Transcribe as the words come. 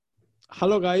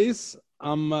Hello, guys.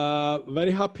 I'm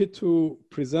very happy to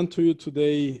present to you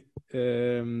today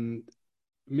Mr.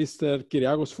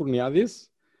 Kyriakos Fourniadis.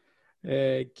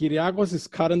 Kyriakos is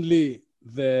currently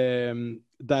the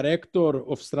Director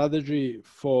of Strategy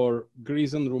for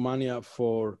Greece and Romania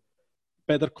for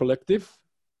Better Collective.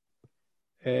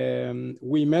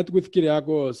 We met with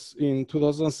Kyriakos in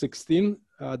 2016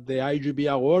 at the IGB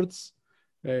Awards.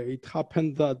 It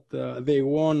happened that they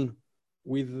won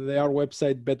with their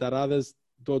website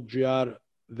betarades.gr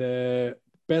the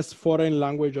Best Foreign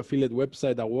Language Affiliate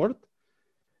Website Award.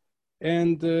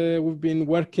 And we've been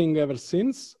working ever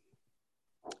since.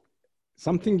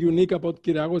 Something unique about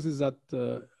Kyriakos is that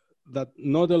that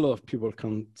not a lot of people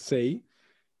can say,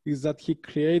 is that he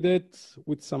created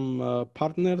with some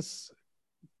partners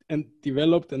and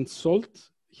developed and sold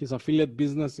his affiliate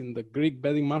business in the Greek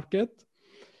betting market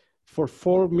for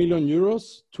 4 million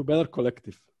euros to Better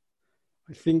Collective.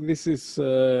 I think this is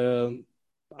an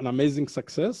amazing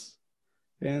success.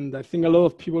 And I think a lot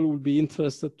of people will be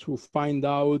interested to find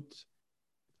out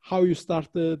how you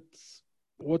started,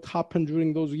 what happened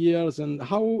during those years, and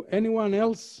how anyone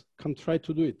else can try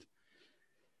to do it.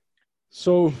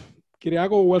 So,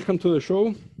 Kyriakos, welcome to the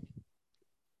show.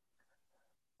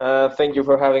 Thank you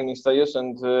for having me, Stelios,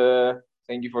 and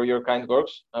thank you for your kind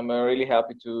words. I'm really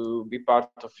happy to be part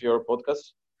of your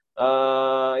podcast.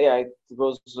 It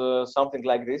was something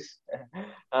like this.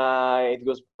 It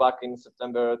goes back in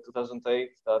September 2008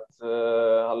 that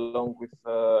along with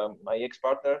my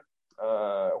ex-partner,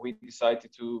 we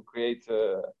decided to create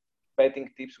a betting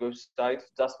tips website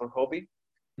just for hobby.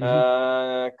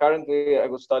 Currently, I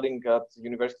was studying at the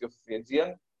University of the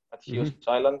Aegean at Chios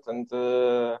Island, and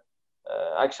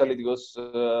actually it was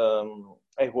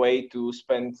a way to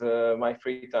spend my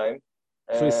free time.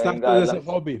 So it started as a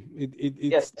hobby. It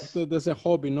yes. started as a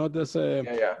hobby, not as a...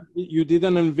 You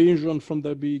didn't envision from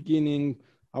the beginning,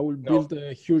 I will build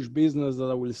a huge business that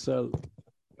I will sell.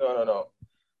 No.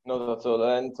 Not at all.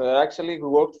 And actually, we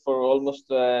worked for almost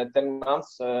 10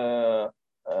 months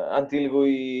until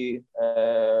we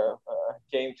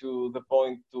came to the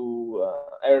point to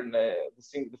earn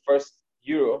the first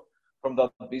euro from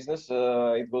that business.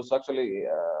 It was actually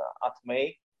at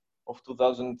May of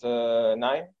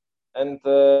 2009. And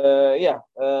it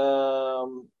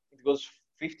was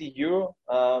 50 euro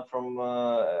from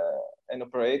an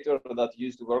operator that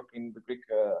used to work in the Greek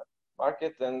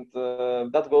market. And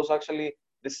that was actually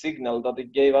the signal that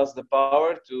it gave us the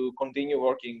power to continue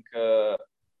working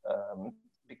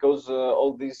because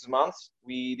all these months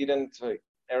we didn't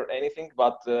earn anything,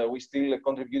 but we still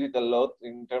contributed a lot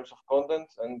in terms of content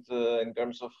and in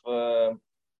terms of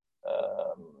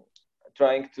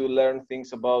trying to learn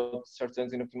things about search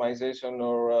engine optimization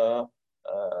or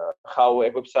how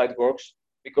a website works,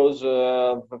 because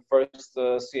the first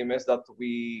CMS that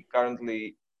we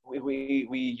currently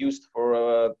we used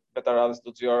for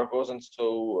betarades.gr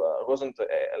wasn't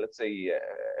let's say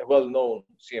a well-known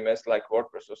CMS like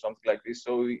WordPress or something like this,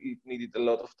 so it needed a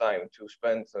lot of time to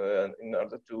spend in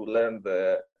order to learn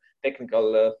the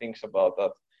technical things about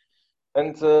that.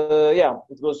 And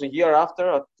it was a year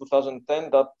after, 2010,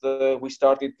 that we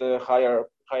started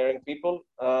hiring people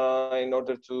in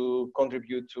order to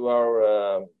contribute to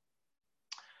our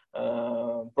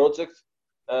project.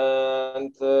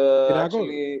 And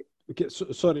actually, okay,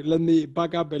 sorry, let me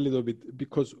back up a little bit,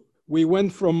 because we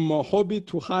went from hobby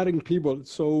to hiring people.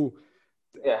 So,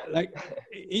 like,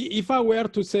 if I were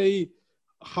to say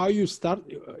how you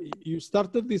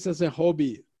started this as a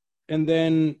hobby, and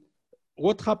then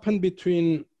what happened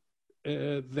between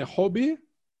the hobby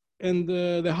and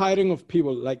the hiring of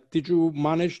people? Like, did you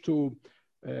manage to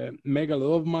make a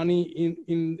lot of money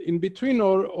in between,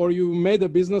 or you made a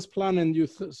business plan and you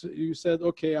said,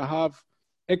 okay, I have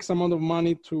X amount of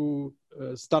money to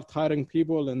start hiring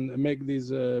people and make this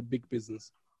big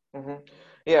business? So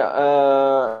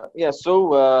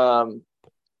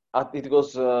it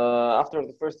was after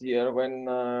the first year when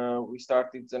we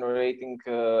started generating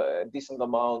a decent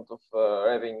amount of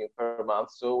revenue per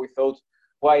month. So we thought,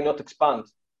 why not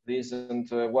expand this, and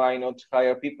why not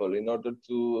hire people in order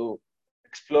to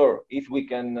explore if we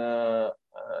can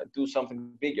do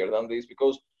something bigger than this?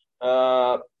 Because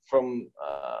from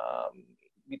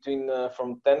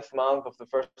 10th month of the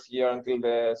first year until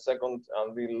the second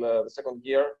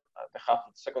year, the half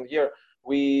of the second year,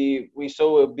 we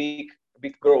saw a big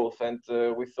growth, and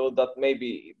we thought that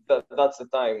maybe that's the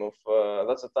time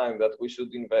that we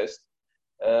should invest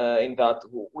in that.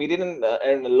 We didn't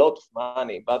earn a lot of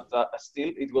money, but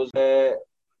still it was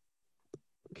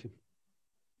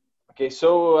okay.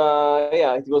 So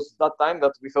it was that time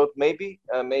that we thought maybe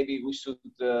we should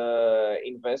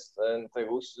invest, and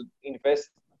we should invest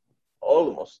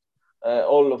almost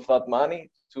all of that money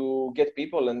to get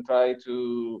people and try to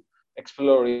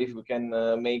explore if we can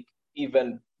make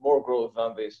even more growth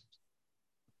than this.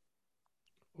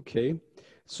 Okay,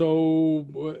 so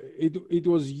it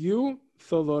was you,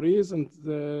 Thodoris, and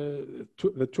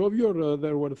the two of you, or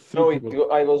there were three No,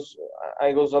 people? I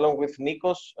was along with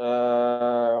Nikos,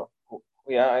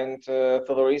 yeah, and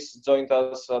Thodoris joined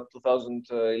us at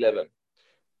 2011.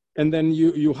 And then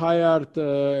you hired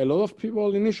a lot of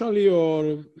people initially,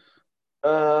 or?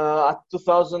 At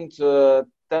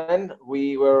 2010,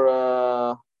 we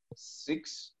were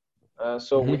six.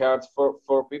 So we had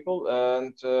four people,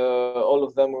 and all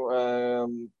of them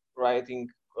writing,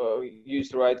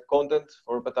 used to write content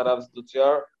for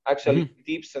betaraves.gr, actually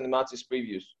tips and matches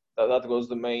previews. That was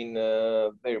the main,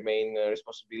 their main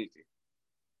responsibility.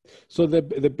 So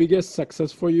the biggest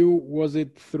success for you, was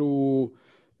it through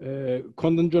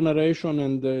content generation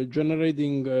and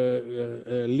generating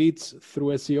leads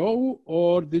through SEO,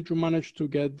 or did you manage to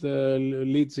get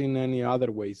leads in any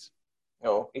other ways?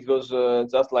 No, it was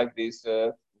just like this.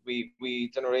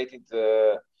 We generated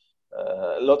a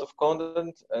lot of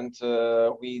content, and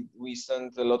we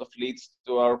sent a lot of leads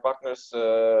to our partners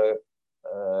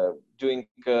doing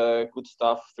good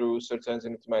stuff through search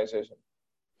engine optimization.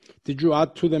 Did you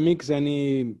add to the mix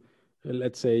any,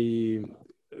 let's say,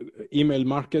 email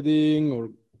marketing, or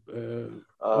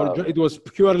it was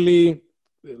purely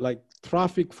like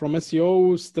traffic from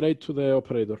SEO straight to the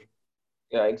operator?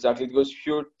 Yeah, exactly. It was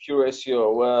pure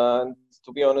SEO. And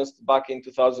to be honest, back in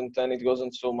 2010, it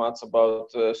wasn't so much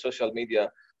about social media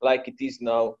like it is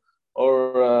now,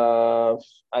 or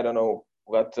I don't know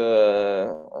what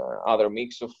other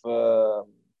mix of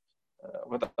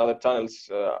what other channels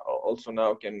also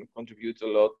now can contribute a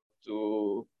lot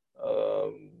to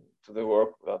the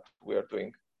work that we are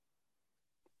doing.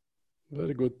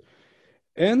 Very good.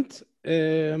 And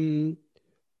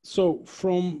so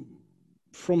from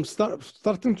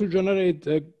starting to generate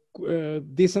a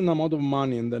decent amount of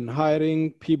money and then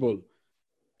hiring people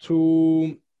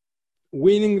to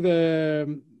winning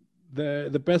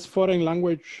the best foreign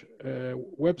language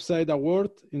website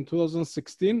award in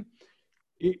 2016,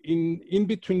 in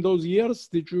between those years,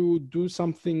 did you do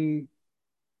something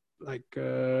like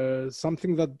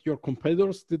something that your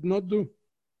competitors did not do?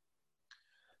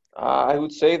 I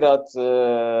would say that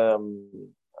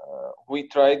we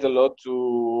tried a lot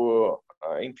to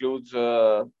include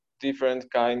different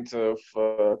kinds of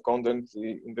content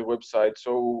in the website.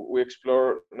 So we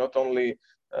explore not only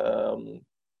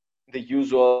the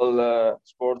usual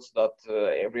sports that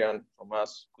everyone from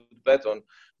us could bet on,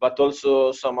 but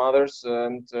also some others.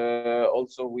 And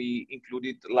also we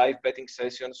included live betting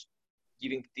sessions,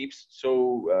 giving tips.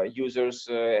 So users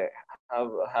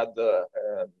have had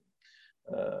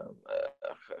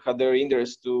their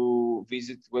interest to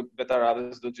visit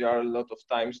betaraves.gr a lot of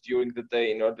times during the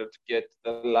day in order to get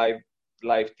the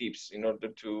live tips, in order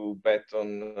to bet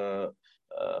on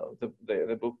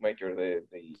the bookmaker they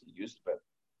used to bet.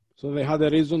 So they had a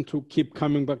reason to keep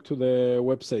coming back to the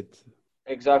website.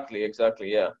 Exactly,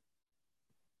 yeah.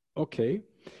 Okay.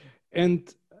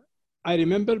 And I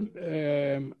remember,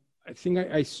 I think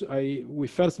we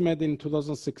first met in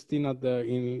 2016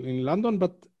 in London,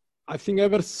 but I think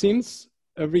ever since,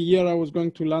 every year I was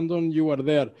going to London, you were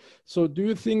there. So do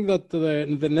you think that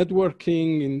the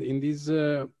networking in these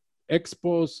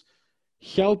expos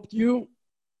helped you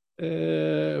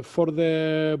for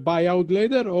the buyout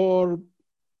later, or?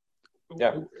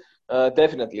 Yeah,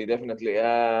 definitely.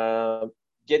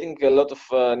 Getting a lot of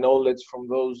knowledge from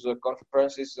those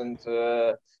conferences and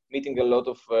meeting a lot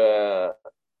of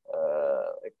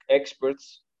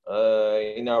experts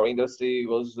in our industry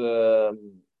was a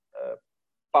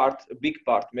big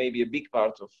part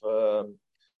of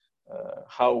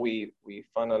how we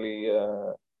finally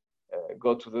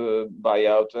got to the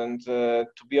buyout. And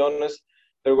to be honest,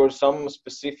 there were some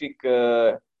specific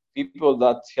people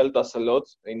that helped us a lot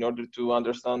in order to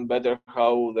understand better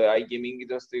how the iGaming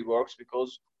industry works,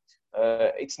 because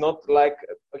it's not like,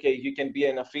 okay, you can be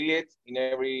an affiliate in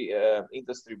every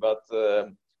industry, but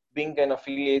being an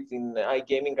affiliate in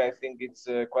iGaming, I think it's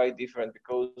quite different,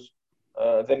 because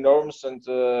the norms and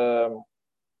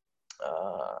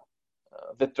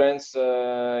the trends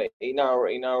in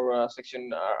our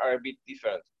section are a bit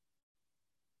different.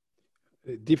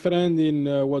 Different in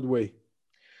what way?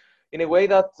 In a way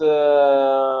that,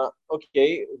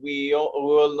 okay, we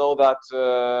all know that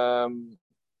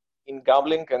in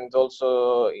gambling, and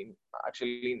also in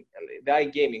the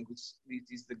iGaming,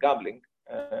 which is the gambling,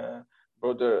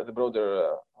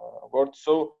 broader world.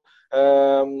 So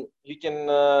you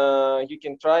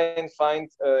can try and find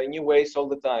new ways all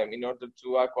the time in order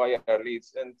to acquire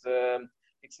leads, and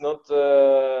it's not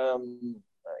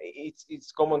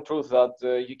it's common truth that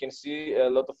you can see a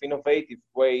lot of innovative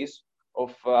ways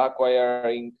of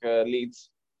acquiring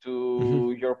leads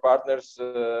to your partners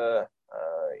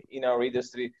in our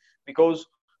industry, because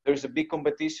there's a big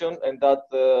competition, and that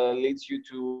leads you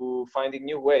to finding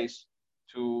new ways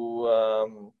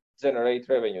to generate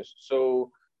revenues.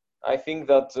 So I think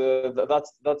that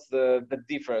that's the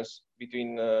difference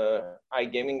between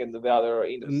iGaming and the other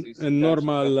industries and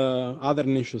normal other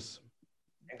niches.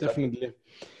 Exactly. Definitely.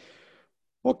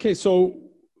 Okay, so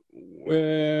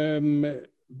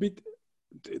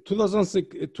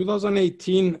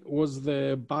 2018 was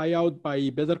the buyout by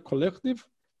Better Collective.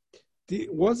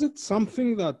 Was it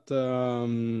something that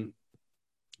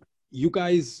you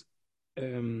guys,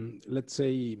 let's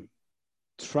say,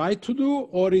 tried to do,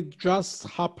 or it just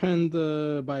happened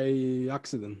by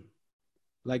accident?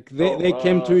 Like they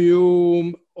came to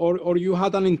you, or you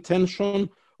had an intention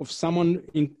of someone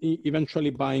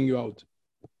eventually buying you out?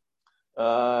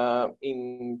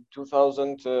 In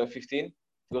 2015, it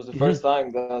was the first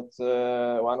time that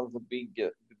one of the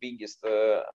biggest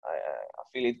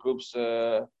affiliate groups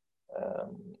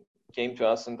came to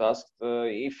us and asked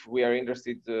if we are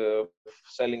interested in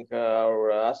selling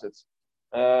our assets.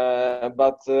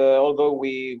 But although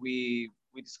we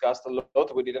discussed a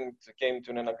lot, we didn't came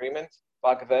to an agreement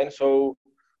back then. So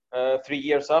 3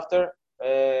 years after,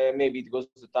 maybe it was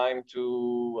the time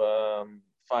to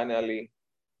finally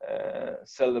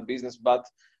sell the business. But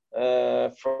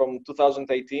from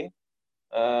 2018,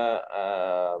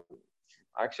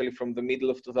 actually from the middle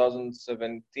of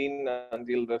 2017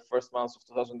 until the first months of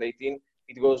 2018,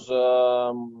 it was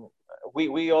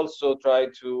we also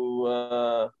tried to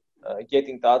get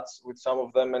in touch with some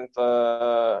of them and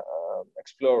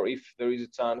explore if there is a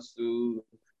chance to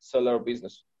sell our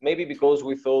business. Maybe because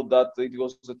we thought that it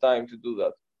was the time to do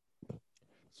that.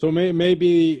 So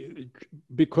maybe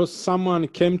because someone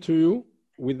came to you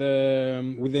with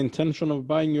the intention of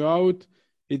buying you out,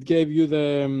 it gave you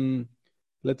the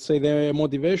let's say the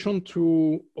motivation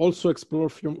to also explore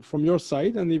from your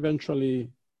side, and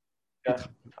eventually,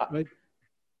 right?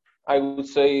 I would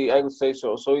say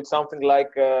so. So it's something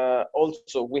like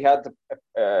also we had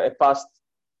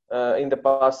in the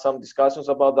past some discussions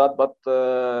about that, but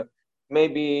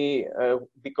maybe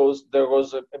because there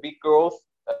was a big growth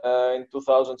in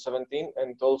 2017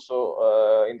 and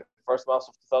also in the first months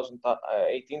of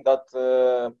 2018 that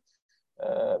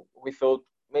we thought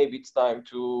maybe it's time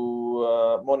to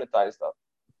monetize that.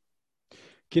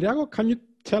 Kyriakos, can you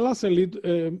tell us a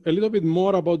little bit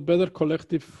more about Better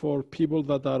Collective for people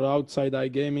that are outside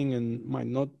iGaming and might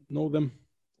not know them?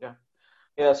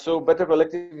 Yeah. So Better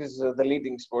Collective is the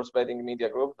leading sports betting media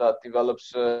group that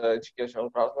develops educational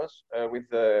programs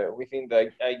within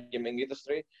the iGaming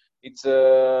industry. It's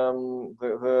the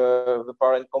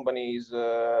parent company is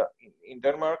in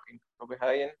Denmark, in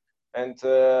Copenhagen, and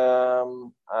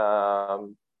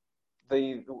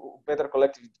the Better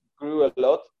Collective grew a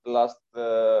lot the last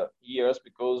years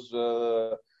because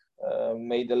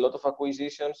made a lot of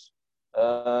acquisitions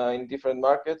in different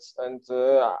markets, and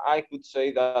I could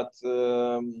say that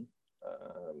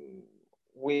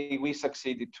we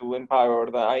succeeded to empower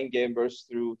the iGamers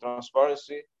through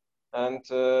transparency, and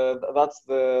that's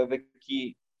the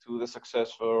key to the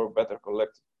success for Better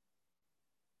Collective.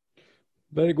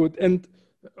 Very good. And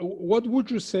what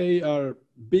would you say are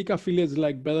big affiliates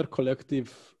like Better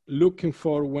Collective looking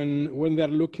for when they're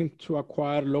looking to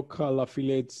acquire local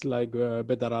affiliates like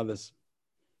Betarades?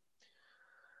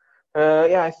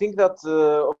 Yeah, I think that,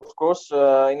 of course,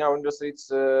 in our industry, it's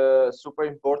super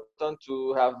important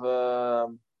to have a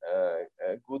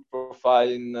good profile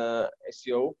in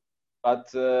SEO.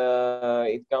 But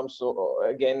it comes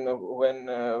again when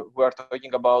we are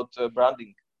talking about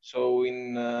branding. So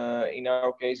in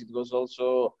our case, it was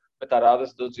also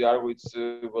Betarades.gr, which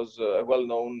was a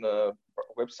well-known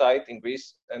website in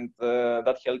Greece, and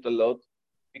that helped a lot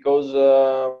because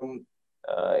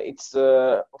it's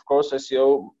of course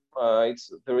SEO. It's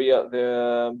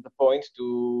the point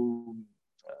to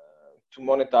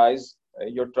monetize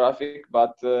your traffic,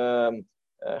 but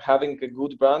having a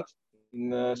good brand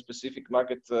in a specific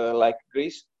market like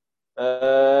Greece,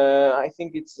 I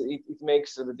think it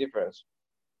makes the difference.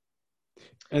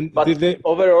 But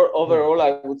overall,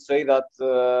 I would say that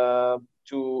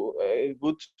to a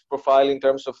good profile in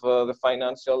terms of the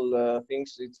financial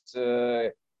things, it's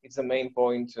the main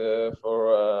point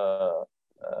for.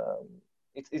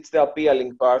 It's the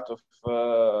appealing part of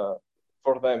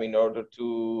for them in order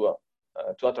to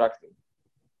attract them.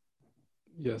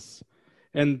 Yes,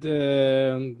 and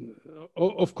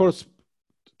of course,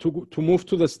 to move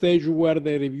to the stage where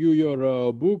they review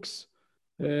your books,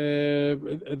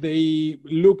 they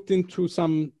looked into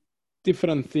some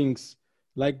different things,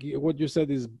 like what you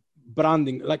said is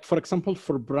branding. Like for example,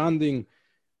 for branding,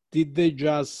 did they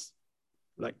just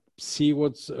like see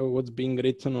what's being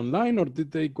written online, or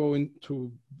did they go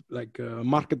into like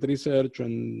market research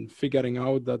and figuring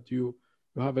out that you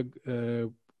have a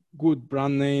good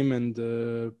brand name and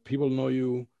people know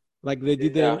you? Like they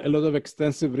did Yeah. a lot of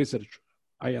extensive research.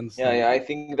 I Yeah, understand. yeah, I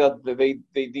think that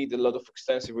they did a lot of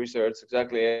extensive research,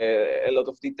 exactly, a lot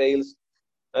of details,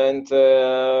 and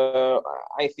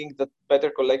I think that Better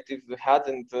Collective had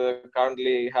and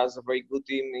currently has a very good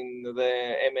team in the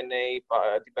M&A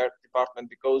department,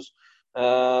 because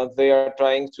they are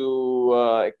trying to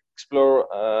explore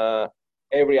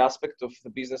every aspect of the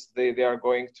business they are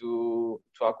going to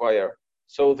acquire.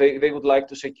 So they would like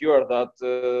to secure that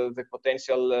the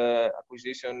potential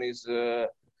acquisition is a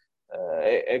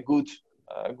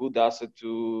good asset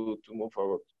to move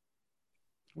forward.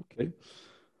 Okay.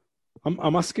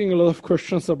 I'm asking a lot of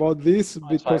questions about this That's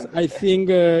because fine. I think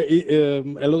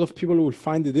a lot of people will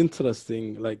find it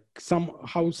interesting, like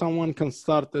how someone can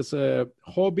start as a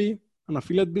hobby, an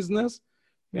affiliate business,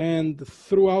 and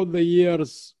throughout the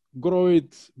years grow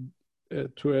it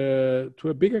to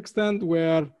a big extent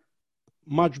where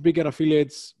much bigger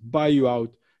affiliates buy you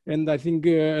out. And I think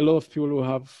a lot of people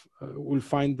will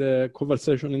find the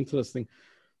conversation interesting.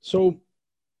 So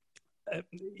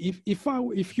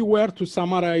if you were to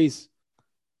summarize,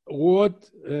 what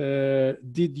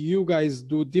did you guys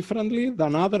do differently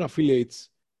than other affiliates,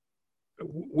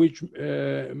 which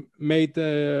made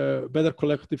Better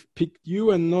Collective pick you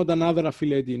and not another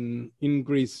affiliate in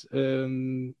Greece?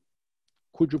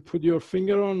 Could you put your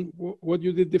finger on what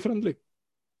you did differently?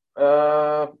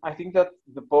 I think that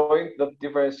the point that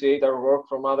differentiate our work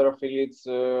from other affiliates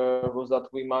was that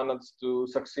we managed to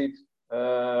succeed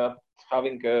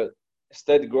having a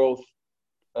steady growth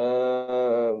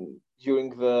uh, during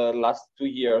the last 2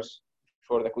 years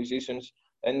for the acquisitions.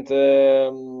 And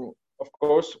of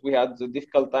course, we had the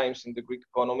difficult times in the Greek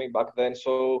economy back then.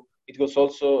 So it was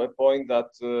also a point that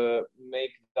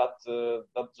make that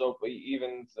job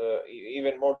even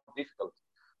more difficult.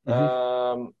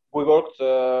 Mm-hmm. We worked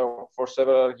for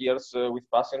several years with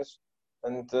patients,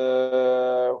 and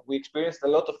we experienced a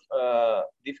lot of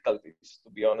difficulties, to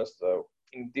be honest,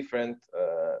 in different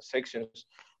sections.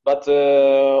 But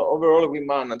overall, we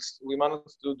managed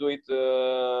to do it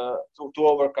to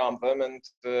overcome them and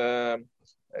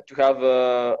to have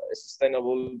a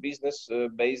sustainable business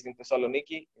based in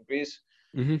Thessaloniki, in Greece.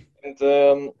 Mm-hmm. And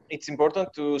it's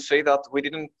important to say that we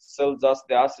didn't sell just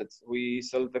the assets; we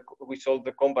sold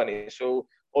the company. So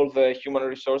all the human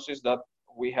resources that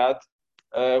we had,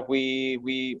 uh, we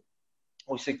we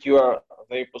we secure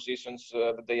their positions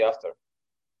the day after.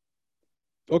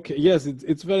 Okay, yes,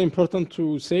 it's very important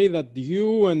to say that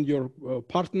you and your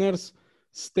partners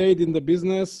stayed in the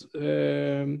business,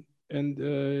 and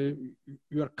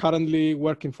you are currently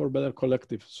working for Better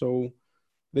Collective. So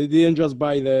they didn't just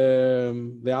buy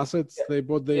the assets; they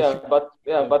bought the.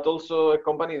 But also a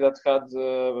company that had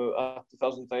at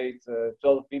 2008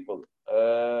 12 people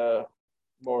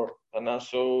more than us.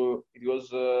 So it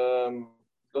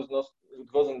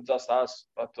wasn't just us,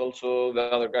 but also the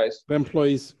other guys. The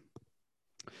employees.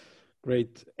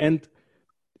 Great. And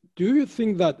do you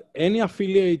think that any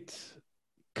affiliate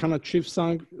can achieve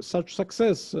such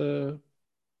success? Of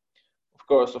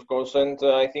course, and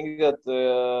I think that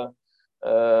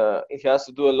it has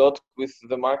to do a lot with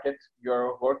the market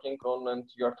you're working on and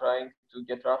you're trying to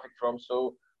get traffic from.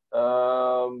 So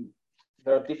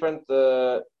there are different.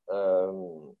 There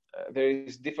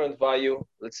is different value.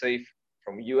 Let's say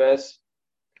from US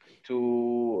to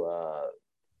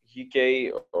UK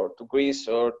or to Greece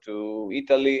or to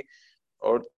Italy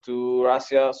or to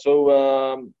Russia. So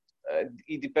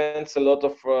it depends a lot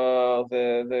of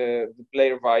the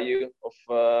player value of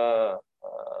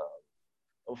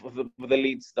the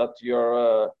leads that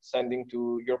you're sending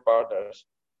to your partners.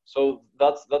 So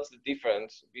that's the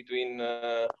difference between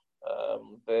the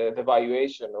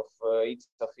valuation of each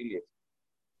affiliate.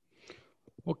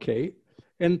 Okay.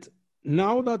 And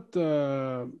now that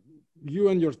you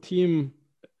and your team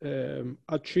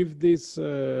achieved this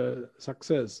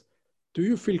success, do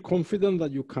you feel confident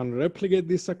that you can replicate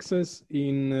this success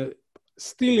in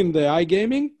still in the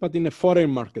iGaming, but in a foreign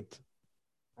market?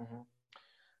 Mm-hmm.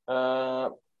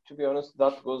 To be honest,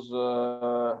 that was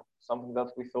something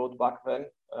that we thought back then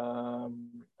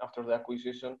after the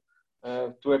acquisition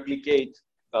to replicate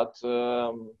that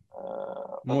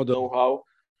Model. know-how.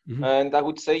 Mm-hmm. And I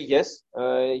would say yes,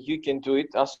 you can do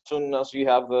it as soon as you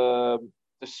have the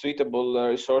suitable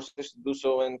resources to do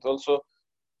so. And also,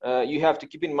 you have to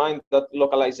keep in mind that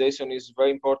localization is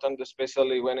very important,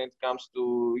 especially when it comes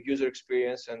to user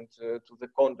experience and to the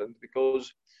content,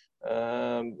 because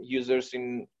users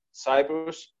in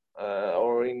Cyprus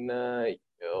or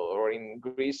in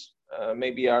Greece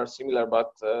maybe are similar,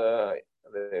 but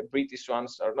the British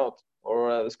ones are not,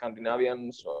 or the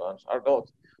Scandinavian ones are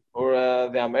not, or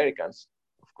the Americans.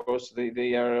 Of course, they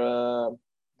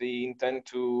intend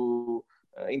to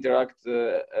interact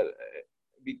a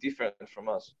bit different from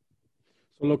us.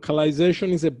 So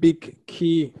localization is a big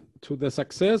key to the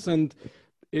success, and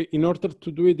in order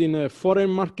to do it in a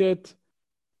foreign market,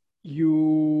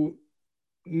 you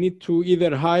need to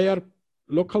either hire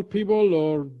local people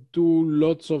or do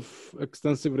lots of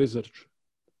extensive research.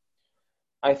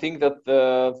 I think that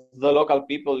the local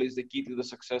people is the key to the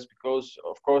success, because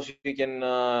of course you can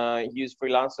use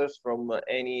freelancers from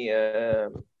any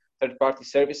third-party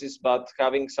services, but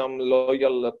having some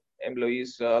loyal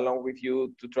employees along with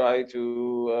you to try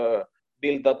to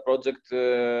build that project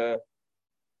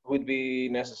would be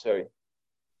necessary.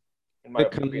 In my They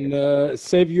can opinion.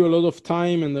 save you a lot of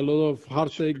time and a lot of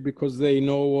heartache because they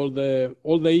know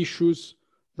all the issues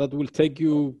that will take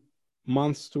you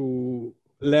months to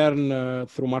learn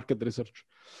through market research.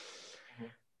 Mhm.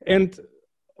 And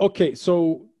okay, so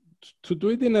to do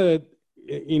it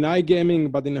in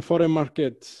iGaming, but in a foreign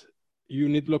market, you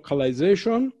need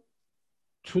localization.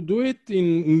 To do it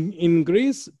in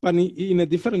Greece, but in a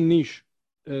different niche,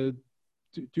 do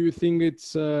you think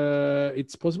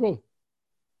it's possible?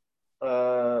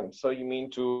 So you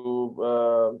mean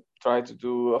to try to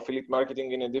do affiliate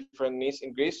marketing in a different niche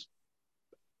in Greece?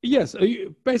 Yes,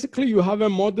 basically you have a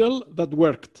model that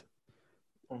worked.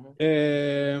 Mhm.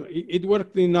 It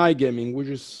worked in iGaming, which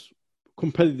is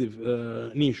competitive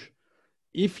niche.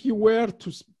 If you were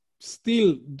to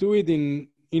still do it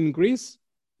in Greece,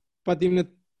 but in a,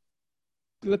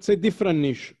 let's say, different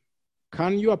niche,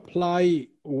 can you apply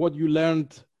what you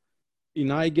learned in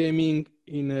iGaming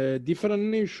in a different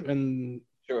niche? And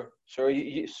Sure. Sure.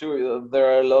 There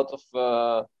are a lot of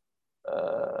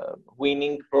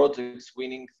winning projects,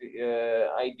 winning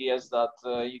ideas that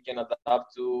you can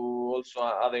adapt to also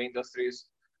other industries,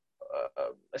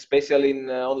 especially in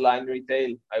online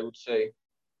retail, I would say.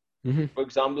 mm-hmm. For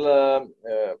example,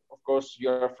 of course,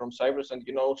 you're from Cyprus and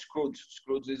you know Scrooge.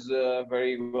 Scrooge is a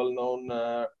very well-known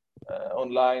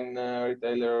online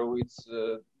retailer which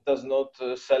does not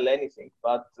sell anything,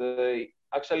 but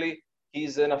actually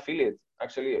he's an affiliate.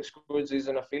 Actually, Scrooge is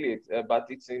an affiliate, but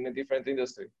it's in a different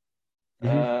industry.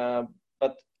 Mm-hmm.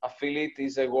 But affiliate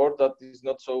is a word that is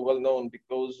not so well known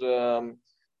because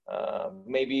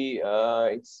maybe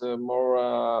it's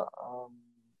more.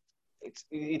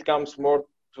 It comes more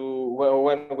to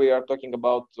when we are talking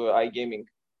about iGaming.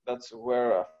 That's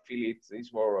where affiliate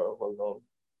is more well known.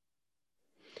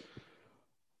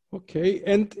 Okay,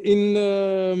 and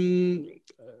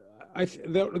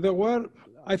there were,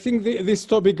 I think this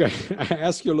topic, I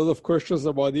asked you a lot of questions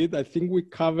about it. I think we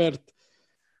covered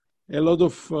a lot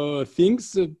of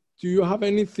things. Do you have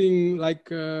anything like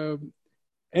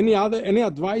any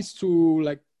advice to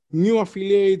like new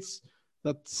affiliates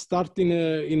that start in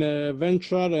a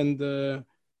venture and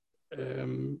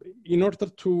in order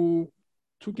to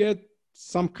get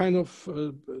some kind of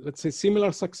let's say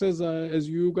similar success as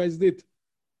you guys did?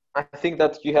 I think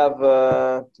that you have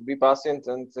to be patient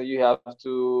and you have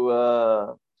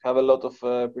to have a lot of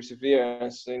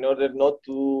perseverance in order not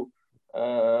to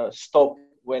stop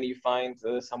when you find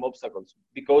some obstacles,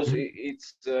 because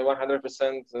it's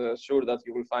 100% sure that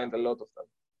you will find a lot of them.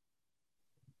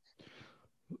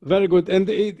 Very good. And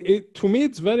to me,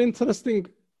 it's very interesting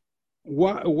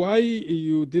why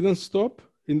you didn't stop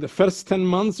in the first 10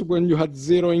 months when you had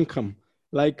zero income.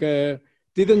 Like,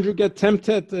 didn't you get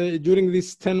tempted during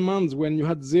these 10 months when you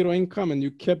had zero income and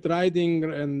you kept writing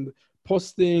and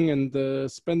posting and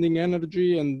spending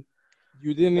energy and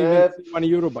you didn't even see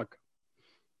 €1 back?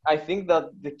 I think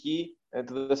that the key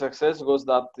to the success was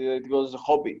that it was a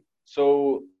hobby.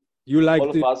 So you liked all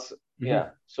of it. us, yeah.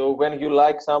 So when you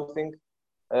like something,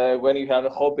 when you have a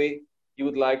hobby, you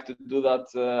would like to do that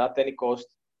at any cost.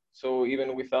 So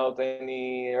even without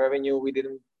any revenue, we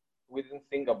didn't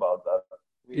think about that.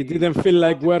 It didn't feel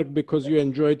like work because you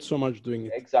enjoyed so much doing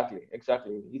it. Exactly.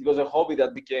 It was a hobby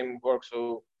that became work.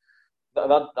 So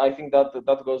that I think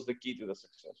that was the key to the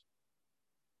success.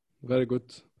 Very good.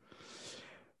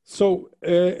 So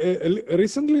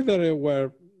recently there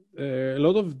were a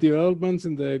lot of developments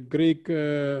in the Greek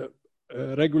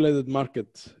regulated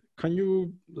market. Can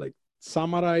you like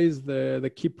summarize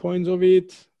the key points of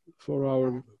it for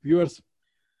our viewers?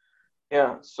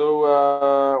 Yeah,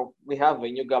 so we have a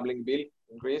new gambling bill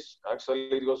in Greece. Actually,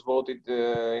 it was voted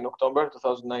in October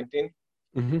 2019.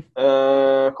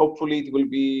 Hopefully, it will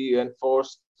be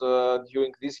enforced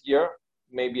during this year,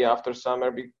 maybe after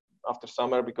summer. After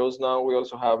summer, because now we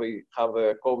also have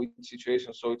a COVID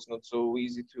situation, so it's not so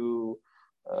easy to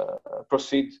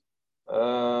proceed,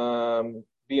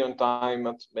 be on time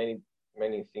at many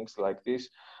things like this.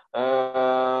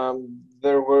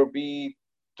 There will be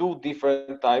two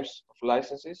different types of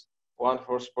licenses, one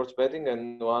for sports betting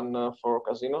and one for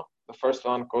casino. The first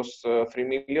one costs 3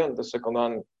 million, the second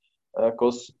one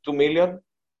costs 2 million.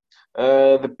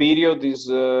 The period is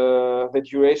the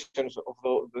duration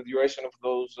of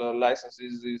those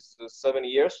licenses is 7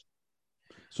 years.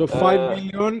 So 5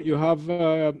 million, you have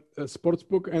a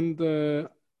sportsbook and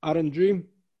RNG.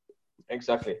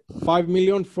 Exactly. 5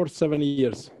 million for 7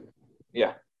 years.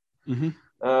 Yeah.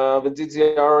 The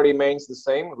GGR remains the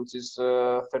same, which is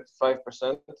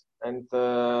 35%, and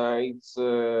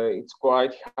it's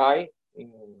quite high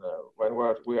when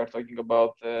we are talking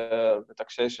about the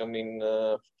taxation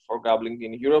for gambling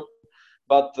in Europe.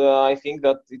 But I think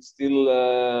that it's still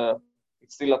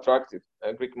attractive.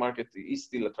 Greek market is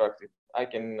still attractive. I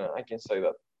can say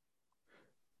that.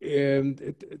 And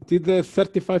did the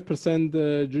 35%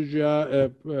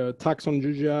 GGR tax on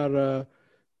GGR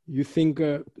you think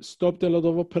stopped a lot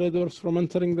of operators from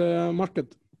entering the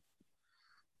market?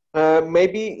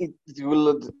 Maybe it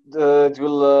will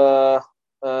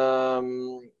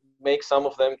make some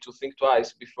of them to think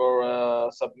twice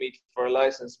before submit for a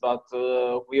license. But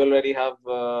we already have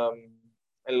a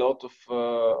lot of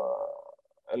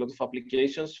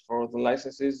applications for the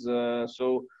licenses.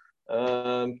 So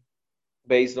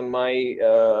based on my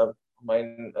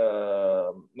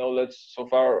knowledge so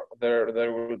far,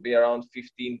 there will be around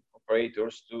 15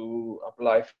 operators to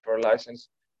apply for a license.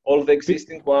 All the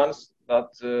existing ones that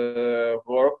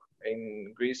work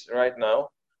in Greece right now,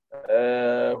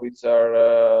 which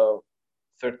are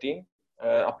 13,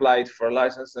 applied for a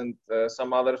license, and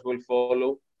some others will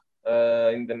follow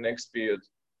in the next period.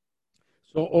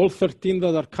 So all 13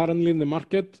 that are currently in the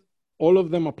market, all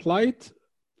of them applied?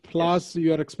 Plus, yes,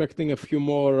 you are expecting a few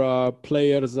more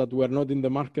players that were not in the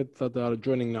market that are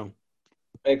joining now.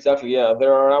 Exactly, yeah.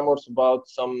 There are rumors about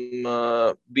some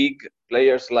big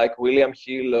players like William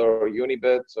Hill or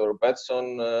Unibet or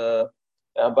Betson,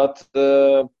 but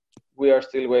we are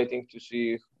still waiting to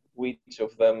see which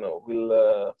of them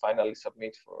will finally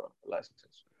submit for a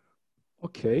license.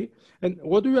 Okay. And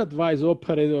what do you advise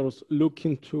operators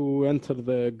looking to enter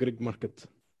the Greek market?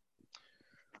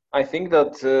 I think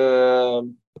that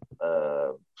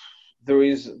there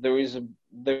is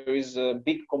a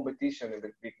big competition in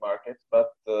the Greek market,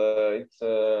 but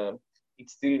it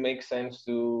still makes sense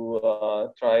to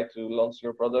try to launch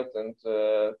your product and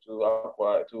to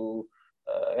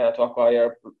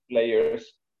acquire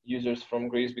players, users from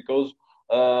Greece, because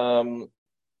the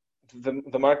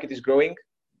market is growing.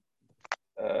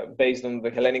 Based on the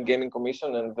Hellenic Gaming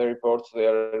Commission and the reports they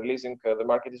are releasing, the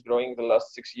market is growing the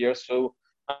last 6 years. So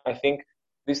I think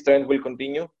this trend will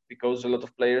continue because a lot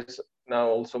of players now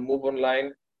also move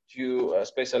online due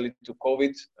especially to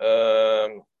COVID.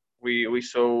 We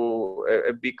saw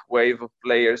a big wave of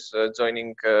players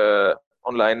joining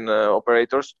online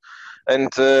operators,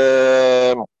 and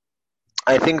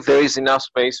I think there is enough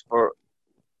space for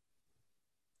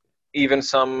even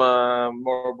some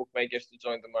more bookmakers to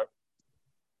join the market.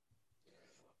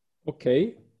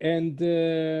 Okay, and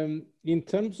in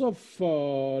terms of,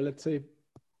 let's say,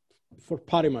 for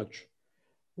Parimatch,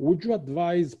 would you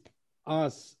advise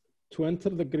us to enter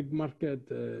the Greek market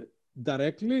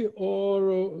directly,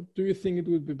 or do you think it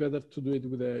would be better to do it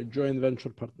with a joint venture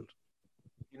partner?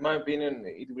 In my opinion,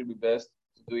 it will be best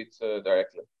to do it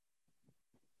directly.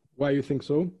 Why you think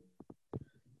so?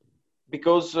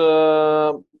 Because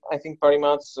I think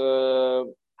Parimatch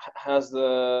has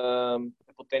the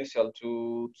potential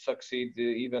to succeed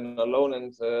even alone,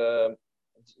 and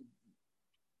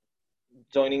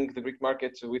joining the Greek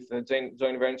market with a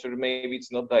joint venture, maybe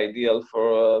it's not the ideal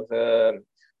for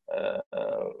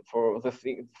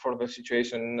the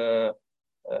situation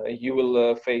you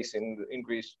will face in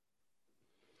Greece.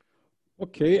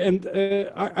 Okay, and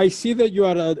I see that you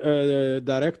are a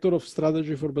director of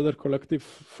strategy for Better Collective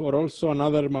for also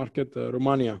another market,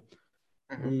 Romania.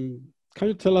 Mm-hmm. Can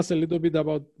you tell us a little bit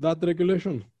about that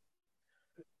regulation?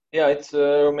 Yeah, it's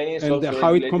Romania is and also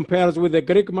how regulated. It compares with the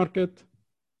Greek market.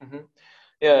 Mm-hmm.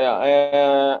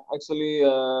 Actually,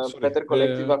 Better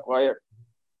Collective acquired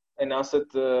an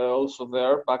asset also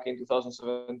there back in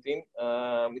 2017.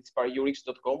 It's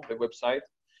pareurix.com, the website.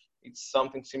 it's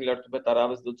something similar to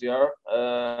Betaraves.gr.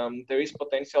 There is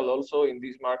potential also in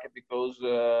this market because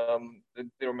the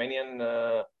Romanian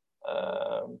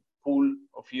pool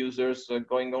of users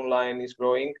going online is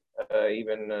growing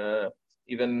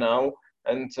even now,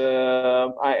 and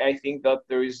I think that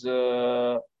there is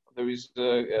a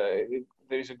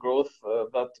growth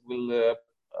that will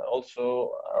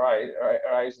also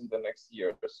rise in the next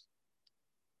years.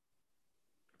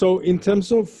 So in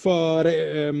terms of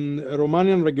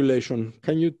Romanian regulation,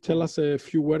 can you tell us a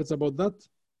few words about that?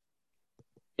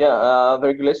 Yeah, the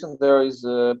regulation there is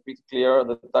pretty clear.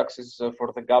 The taxes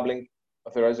for the gambling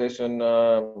authorization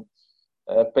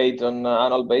paid on an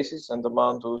annual basis and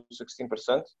amount to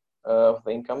 16% of the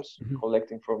incomes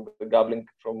collecting from the gambling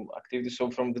from activities.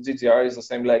 So from the GGR is the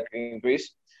same like in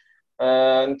Greece.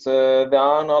 And the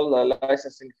annual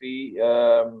licensing fee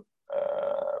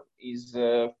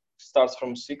starts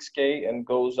from 6K and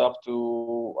goes up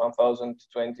to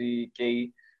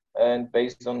 1,020K, and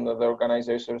based on the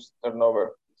organization's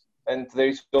turnover. And there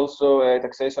is also a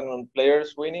taxation on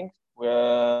players winning.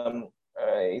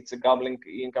 It's a gambling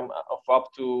income of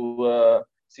up to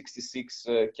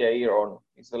 66K RON.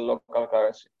 It's the local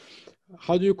currency.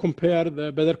 How do you compare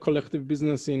the Better Collective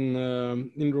business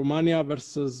in Romania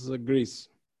versus Greece?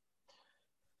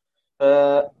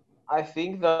 I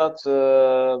think that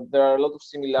there are a lot of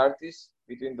similarities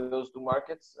between those two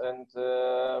markets, and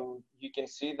you can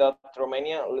see that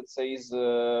Romania, let's say, is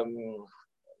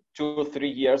 2 or 3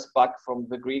 years back from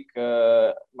the Greek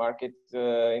market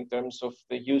in terms of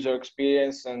the user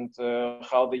experience and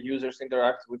how the users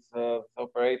interact with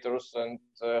operators and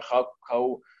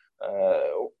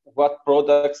what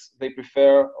products they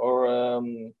prefer, or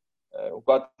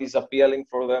what is appealing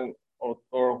for them,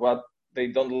 or what they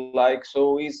don't like.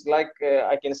 So it's like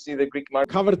I can see the Greek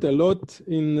market. Covered a lot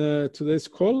in today's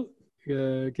call,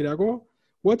 Kyriako.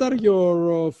 What are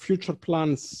your future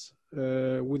plans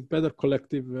with Better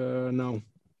Collective now?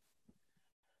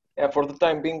 Yeah, for the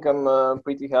time being, I'm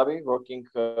pretty happy working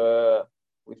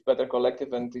with Better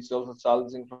Collective, and it's also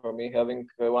challenging for me having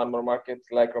one more market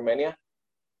like Romania.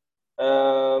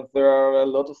 There are a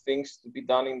lot of things to be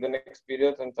done in the next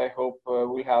period, and I hope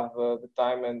we'll have the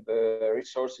time and the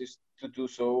resources to do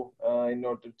so in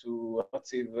order to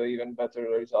achieve even better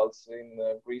results in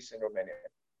Greece and Romania.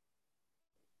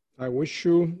 I wish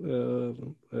you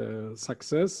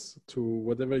success to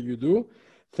whatever you do.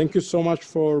 Thank you so much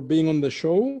for being on the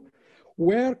show.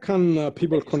 Where can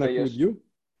people connect with you?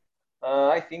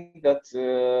 I think that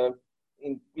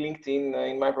in LinkedIn,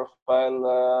 in my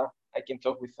profile, I can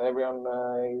talk with everyone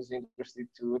who's interested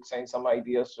to exchange some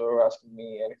ideas or asking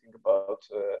me anything about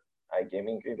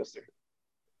iGaming industry.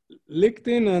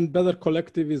 LinkedIn and Better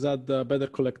Collective is at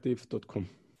bettercollective.com.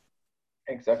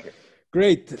 Exactly.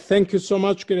 Great. Thank you so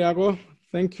much, Kyriako.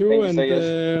 Thank you. Thank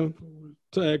you,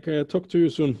 and talk to you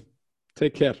soon.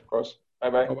 Take care. Of course.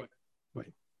 Bye-bye. Bye-bye.